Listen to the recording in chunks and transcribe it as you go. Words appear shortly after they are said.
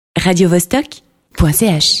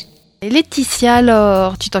radiovostok.ch. Laetitia,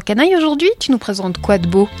 alors, tu t'en canailles aujourd'hui? Tu nous présentes quoi de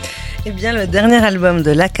beau? Eh bien, le dernier album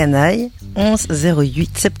de la Canaille,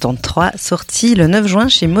 11-08-73, sorti le 9 juin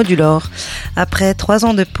chez Modulor. Après 3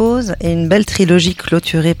 ans de pause et une belle trilogie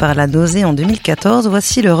clôturée par La Nausée en 2014,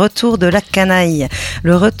 voici le retour de la Canaille.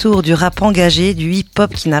 Le retour du rap engagé, du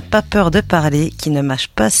hip-hop qui n'a pas peur de parler, qui ne mâche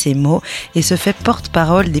pas ses mots et se fait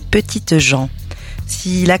porte-parole des petites gens.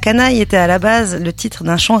 Si la Canaille était à la base le titre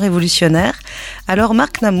d'un chant révolutionnaire, alors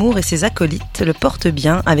Marc Namour et ses acolytes le portent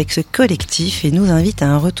bien avec ce collectif et nous invitent à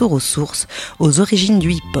un retour aux sources, aux origines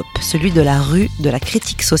du hip-hop, celui de la rue, de la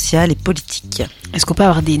critique sociale et politique. Est-ce qu'on peut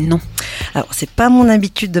avoir des noms? Alors, c'est pas mon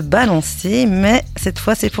habitude de balancer, mais cette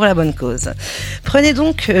fois c'est pour la bonne cause. Prenez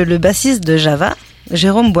donc le bassiste de Java,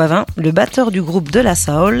 Jérôme Boivin, le batteur du groupe De La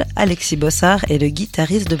Soul, Alexis Bossard et le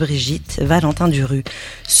guitariste de Brigitte, Valentin Duru.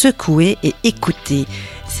 Secouez et écoutez,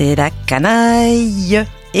 c'est la Canaille.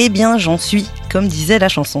 Eh bien, j'en suis, comme disait la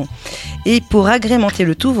chanson. Et pour agrémenter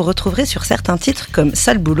le tout, vous retrouverez sur certains titres comme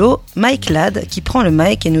Sale Boulot, Mike Ladd qui prend le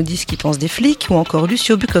mic et nous dit ce qu'il pense des flics, ou encore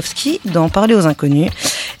Lucio Bukowski d'en parler aux inconnus,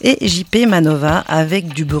 et JP Manova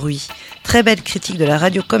avec du bruit. Très belle critique de la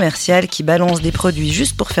radio commerciale qui balance des produits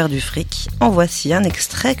juste pour faire du fric. En voici un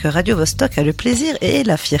extrait que Radio Vostok a le plaisir et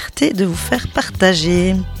la fierté de vous faire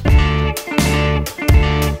partager.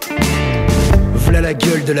 Voilà la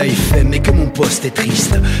gueule de la FM et que mon poste est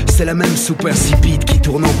triste. C'est la même soupe insipide qui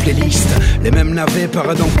tourne en playlist. Les mêmes navets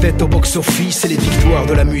paradent en tête au box-office. Et les victoires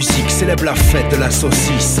de la musique célèbrent la fête de la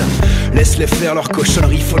saucisse. Laisse-les faire leur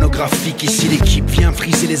cochonnerie phonographique. Ici l'équipe vient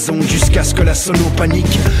friser les ondes jusqu'à ce que la sono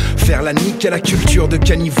panique. Faire la nique à la culture de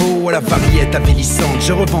caniveau, à la variété avilissante.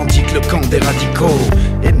 Je revendique le camp des radicaux.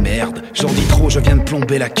 Et merde, j'en dis trop, je viens de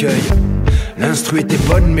plomber l'accueil. L'instru était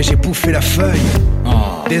bonne mais j'ai bouffé la feuille.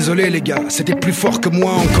 Désolé les gars, c'était plus fort que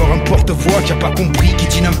moi. Encore un porte-voix qui a pas compris, qui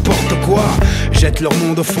dit n'importe quoi. Jette leur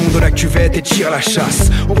monde au fond de la cuvette et tire la chasse.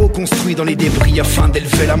 On reconstruit dans les débris afin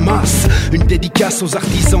d'élever la masse. Une dédicace aux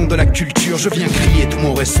artisans de la culture. Je viens crier tout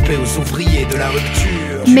mon respect aux ouvriers de la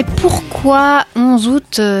rupture. Mais pourquoi 11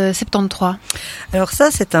 août 73? Alors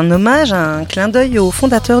ça, c'est un hommage, un clin d'œil au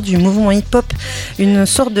fondateur du mouvement hip-hop. Une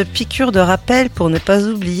sorte de piqûre de rappel pour ne pas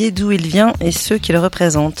oublier d'où il vient et ceux qui le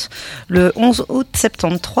représentent. Le 11 août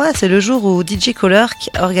 73, c'est le jour où DJ Kolark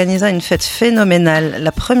organisa une fête phénoménale,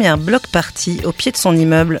 la première block party au pied de son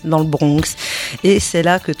immeuble dans le Bronx. Et c'est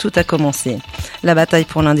là que tout a commencé. La bataille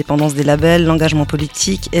pour l'indépendance des labels, l'engagement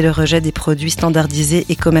politique et le rejet des produits standardisés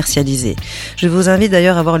et commercialisés. Je vous invite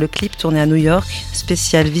d'ailleurs à voir le clip tourné à New York,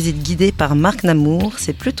 spécial visite guidée par Marc Namour,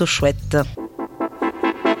 c'est plutôt chouette.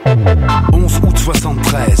 11 août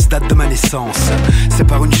 73, date de ma naissance. C'est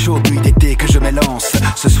par une chaude nuit d'été que je m'élance.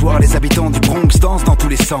 Ce soir les habitants du Bronx dansent dans tous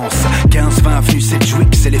les sens. 15-20 avenue c'est Juix,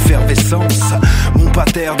 c'est l'effervescence. Mon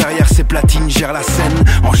pater derrière ses platines gère la scène.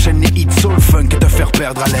 Enchaîne les hits soul funk et te faire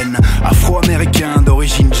perdre haleine. Afro-américain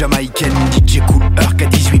d'origine jamaïcaine, DJ Cool Herc à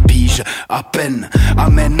 18 piges. À peine,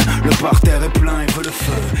 amen, le parterre est plein et veut le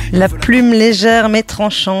feu. La plume légère mais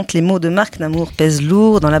tranchante, les mots de Marc Namour pèsent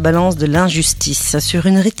lourd dans la balance de l'injustice. Sur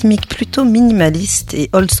une rythmique plutôt minimaliste et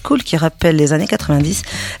old school qui rappelle les années 90,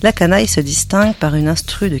 la Canaille se distingue par une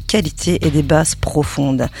instru de qualité et des basses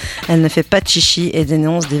profondes. Elle ne fait pas de chichi et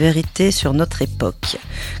dénonce des vérités sur notre époque.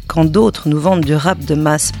 Quand d'autres nous vendent du rap de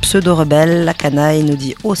masse pseudo-rebelle, la Canaille nous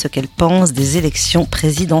dit haut ce qu'elle pense des élections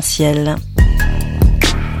présidentielles.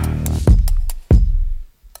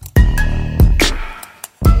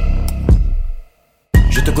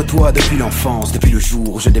 Je te côtoie depuis l'enfance, depuis le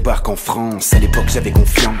jour où je débarque en France. À l'époque j'avais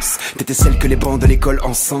confiance, t'étais celle que les bancs de l'école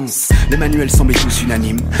encensent. Les manuels semblaient tous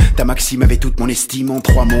unanimes, ta maxime avait toute mon estime. En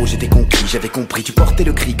 3 mots j'étais conquis, j'avais compris. Tu portais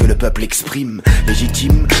le cri que le peuple exprime.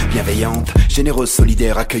 Légitime, bienveillante, généreuse,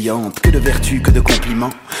 solidaire, accueillante. Que de vertus, que de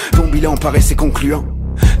compliments. Ton bilan paraissait concluant.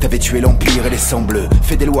 T'avais tué l'empire et les sangs bleus,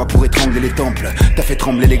 fait des lois pour étrangler les temples. T'as fait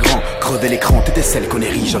trembler les grands, crever l'écran. T'étais celle qu'on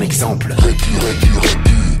érige en exemple.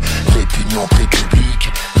 Répugnante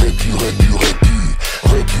république, répugnante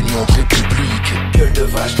république. Gueule de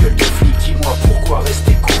vache, gueule de flic, dis-moi pourquoi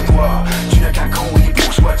rester courtois. Tu n'as qu'un camp où les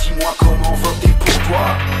bourgeois, dis-moi comment voter pour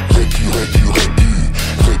toi. Répugnante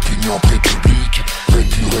république,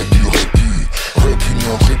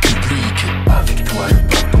 répugnante république. Avec toi le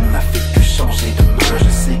peuple on n'a fait que changer de main. Je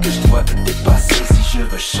sais que je dois te dépasser si je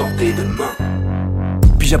veux chanter demain.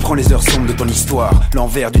 Puis j'apprends les heures sombres de ton histoire,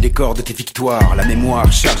 l'envers du décor de tes victoires, la mémoire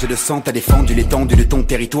chargée de sang t'a défendu l'étendue de ton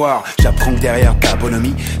territoire. J'apprends que derrière ta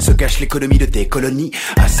bonhomie se cache l'économie de tes colonies.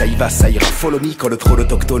 Ah ça y va, ça ira, follow me, quand le troll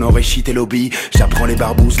autochtone enrichit tes lobbies. J'apprends les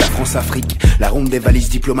barbouzes, la France-Afrique, la ronde des valises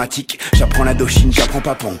diplomatiques. J'apprends l'Indochine, j'apprends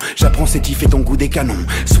Papon, j'apprends Sétif et ton goût des canons.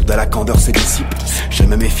 Soudain la candeur se dissipe, je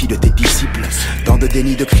me méfie de tes disciples. Tant de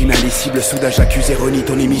déni de crimes indicibles, soudain j'accuse et renie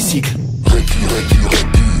ton hémicycle. Répugnante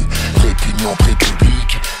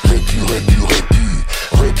république,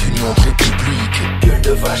 répugnante république. Gueule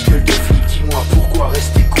de vache, gueule de flic, dis-moi pourquoi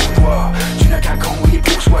rester courtois. Tu n'as qu'un camp et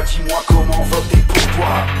bourgeois, dis-moi comment voter pour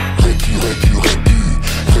toi. Répugnante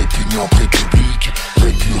république,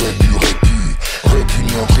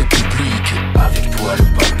 répugnante république. Avec toi le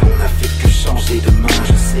papon n'a fait que changer de main.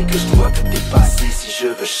 Je sais que je dois te dépasser si je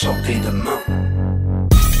veux chanter demain.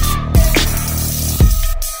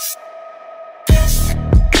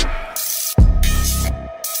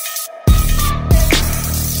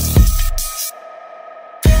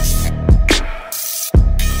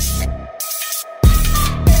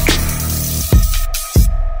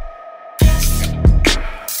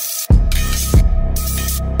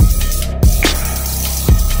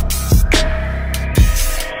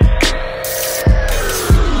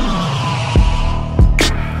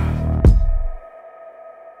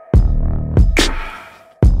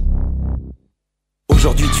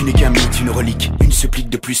 Aujourd'hui tu n'es qu'un mythe, une relique, une supplique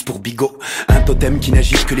de plus pour Bigot. Un totem qui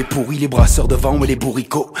n'agite que les pourris, les brasseurs de vent et les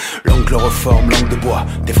bourricots. Langue chloroforme, langue de bois,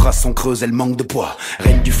 tes phrases sont creuses, elles manquent de poids.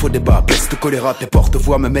 Règne du faux débat, peste choléra, tes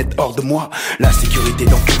porte-voix me mettent hors de moi. La sécurité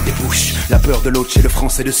dans toutes tes bouches, la peur de l'autre chez le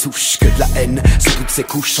français de souche. Que de la haine sous toutes ses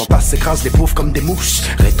couches, s'entasse, s'écrase les pauvres comme des mouches.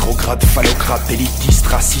 Rétrograde, phallocrate, élitiste,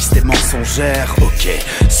 raciste et mensongère. Ok,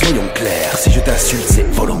 soyons clairs, si je t'insulte c'est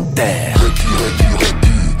volontaire.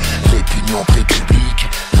 Répugnante république,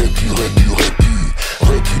 répugnante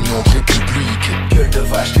république. Gueule de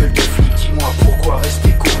vache, gueule de flic, dis-moi pourquoi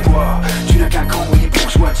rester courtois. Tu n'as qu'un camp et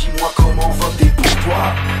bourgeois, dis-moi comment voter pour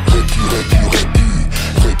toi.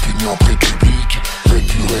 Répugnante république,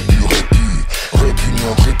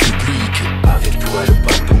 répugnante république. Avec toi le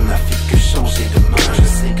papon n'a fait que changer de main. Je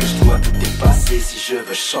sais que je dois tout dépasser si je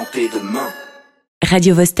veux chanter demain.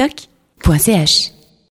 radiovostok.ch